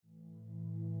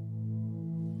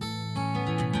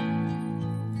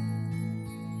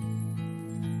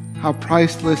How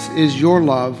priceless is your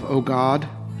love, O God!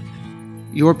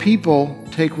 Your people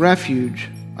take refuge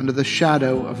under the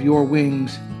shadow of your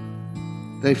wings.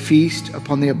 They feast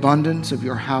upon the abundance of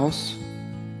your house.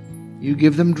 You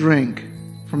give them drink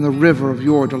from the river of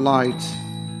your delights.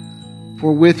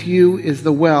 For with you is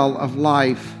the well of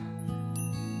life,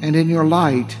 and in your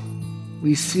light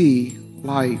we see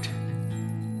light.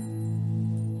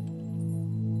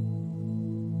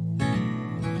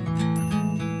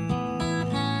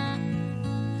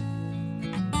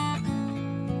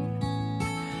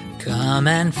 Come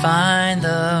and find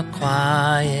the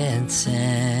quiet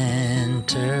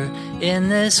center in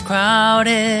this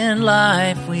crowded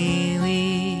life we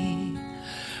lead.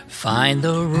 Find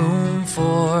the room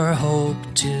for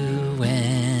hope to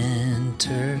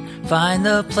enter. Find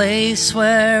the place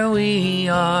where we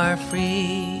are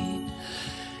free.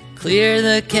 Clear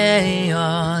the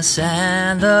chaos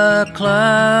and the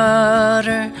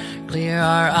clutter. Clear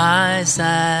our eyes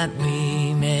that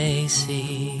we may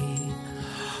see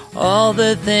all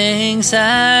the things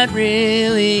that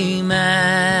really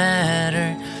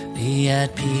matter. Be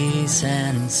at peace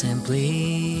and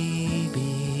simply be.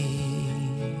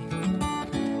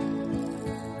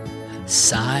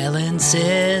 Silence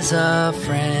is a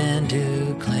friend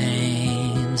who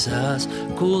claims us,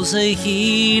 cools the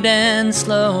heat and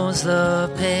slows the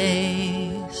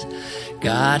pace.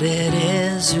 God it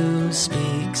is who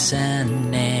speaks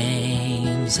and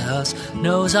names us,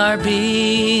 knows our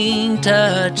being,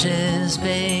 touches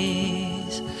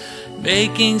base,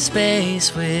 making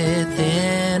space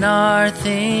within our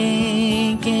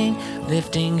thinking,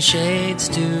 lifting shades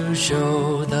to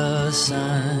show the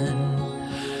sun,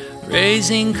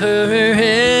 raising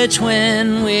courage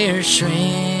when we're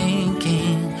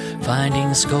shrinking,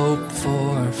 finding scope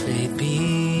for faith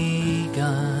begun.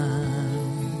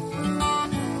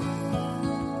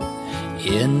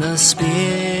 In the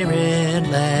Spirit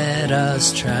let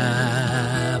us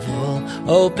travel,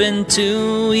 open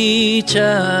to each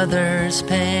other's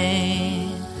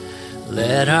pain.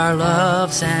 Let our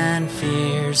loves and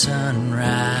fears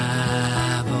unravel,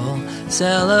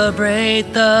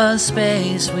 celebrate the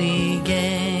space we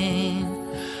gain.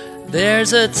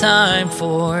 There's a time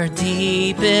for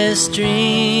deepest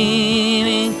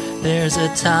dreaming, there's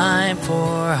a time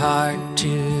for heart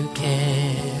to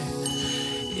care.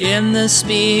 In the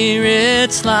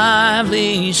Spirit's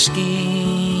lively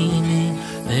scheming,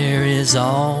 there is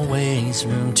always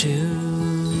room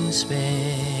to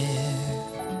spare.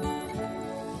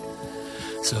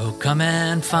 So come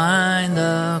and find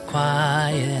the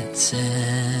quiet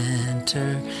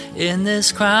center in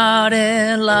this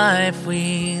crowded life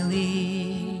we lead.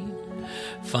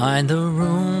 Find the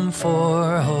room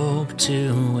for hope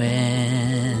to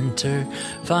enter.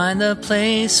 Find the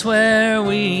place where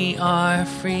we are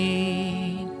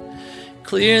free.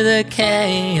 Clear the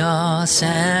chaos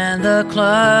and the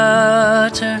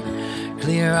clutter.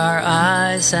 Clear our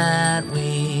eyes that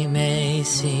we may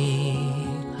see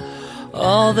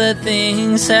all the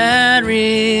things that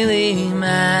really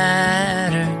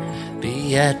matter.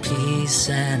 Be at peace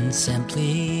and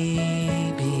simply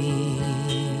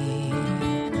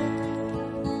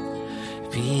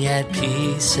be at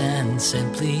peace and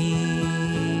simply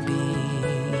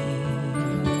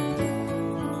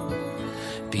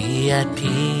be at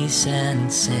peace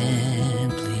and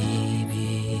simply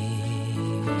be.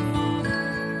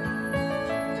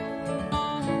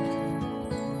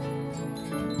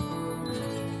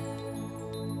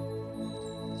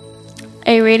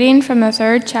 A reading from the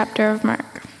 3rd chapter of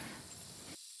Mark.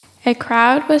 A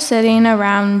crowd was sitting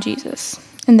around Jesus,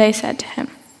 and they said to him,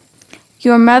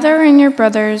 "Your mother and your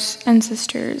brothers and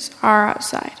sisters are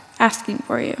outside, asking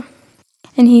for you."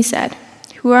 And he said,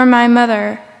 "Who are my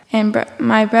mother and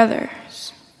my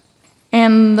brothers?"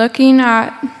 And looking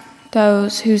at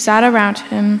those who sat around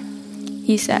him,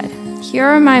 he said, "Here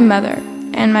are my mother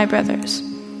and my brothers.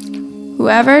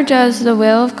 Whoever does the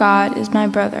will of God is my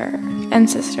brother and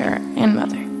sister and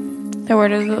mother." The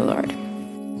word of the Lord.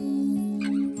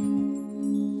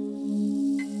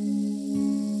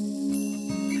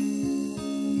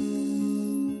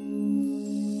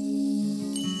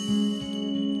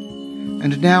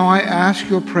 And now I ask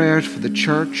your prayers for the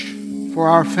church, for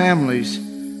our families,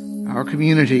 our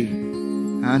community,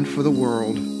 and for the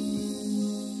world.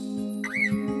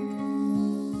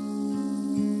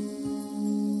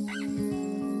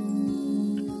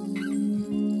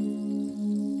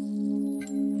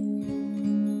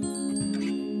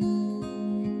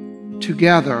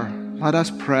 Together, let us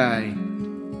pray.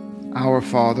 Our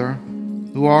Father,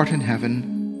 who art in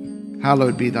heaven,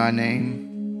 hallowed be thy name.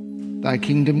 Thy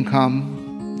kingdom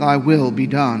come, thy will be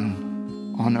done,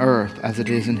 on earth as it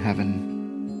is in heaven.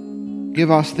 Give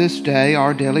us this day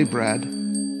our daily bread,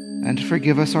 and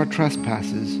forgive us our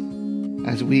trespasses,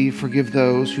 as we forgive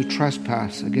those who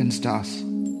trespass against us.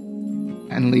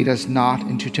 And lead us not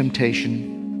into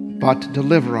temptation, but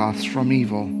deliver us from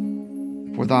evil.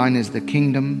 For thine is the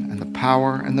kingdom, and the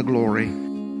power, and the glory,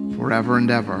 forever and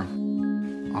ever.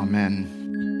 Amen.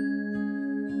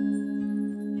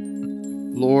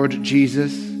 Lord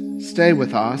Jesus, stay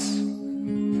with us,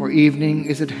 for evening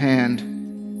is at hand,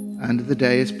 and the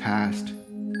day is past.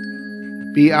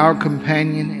 Be our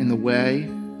companion in the way,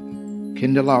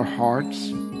 kindle our hearts,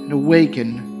 and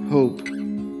awaken hope,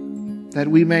 that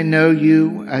we may know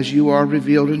you as you are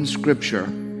revealed in Scripture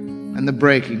and the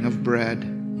breaking of bread.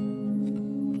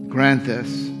 Grant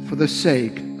this for the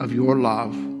sake of your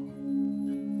love.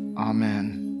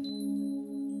 Amen.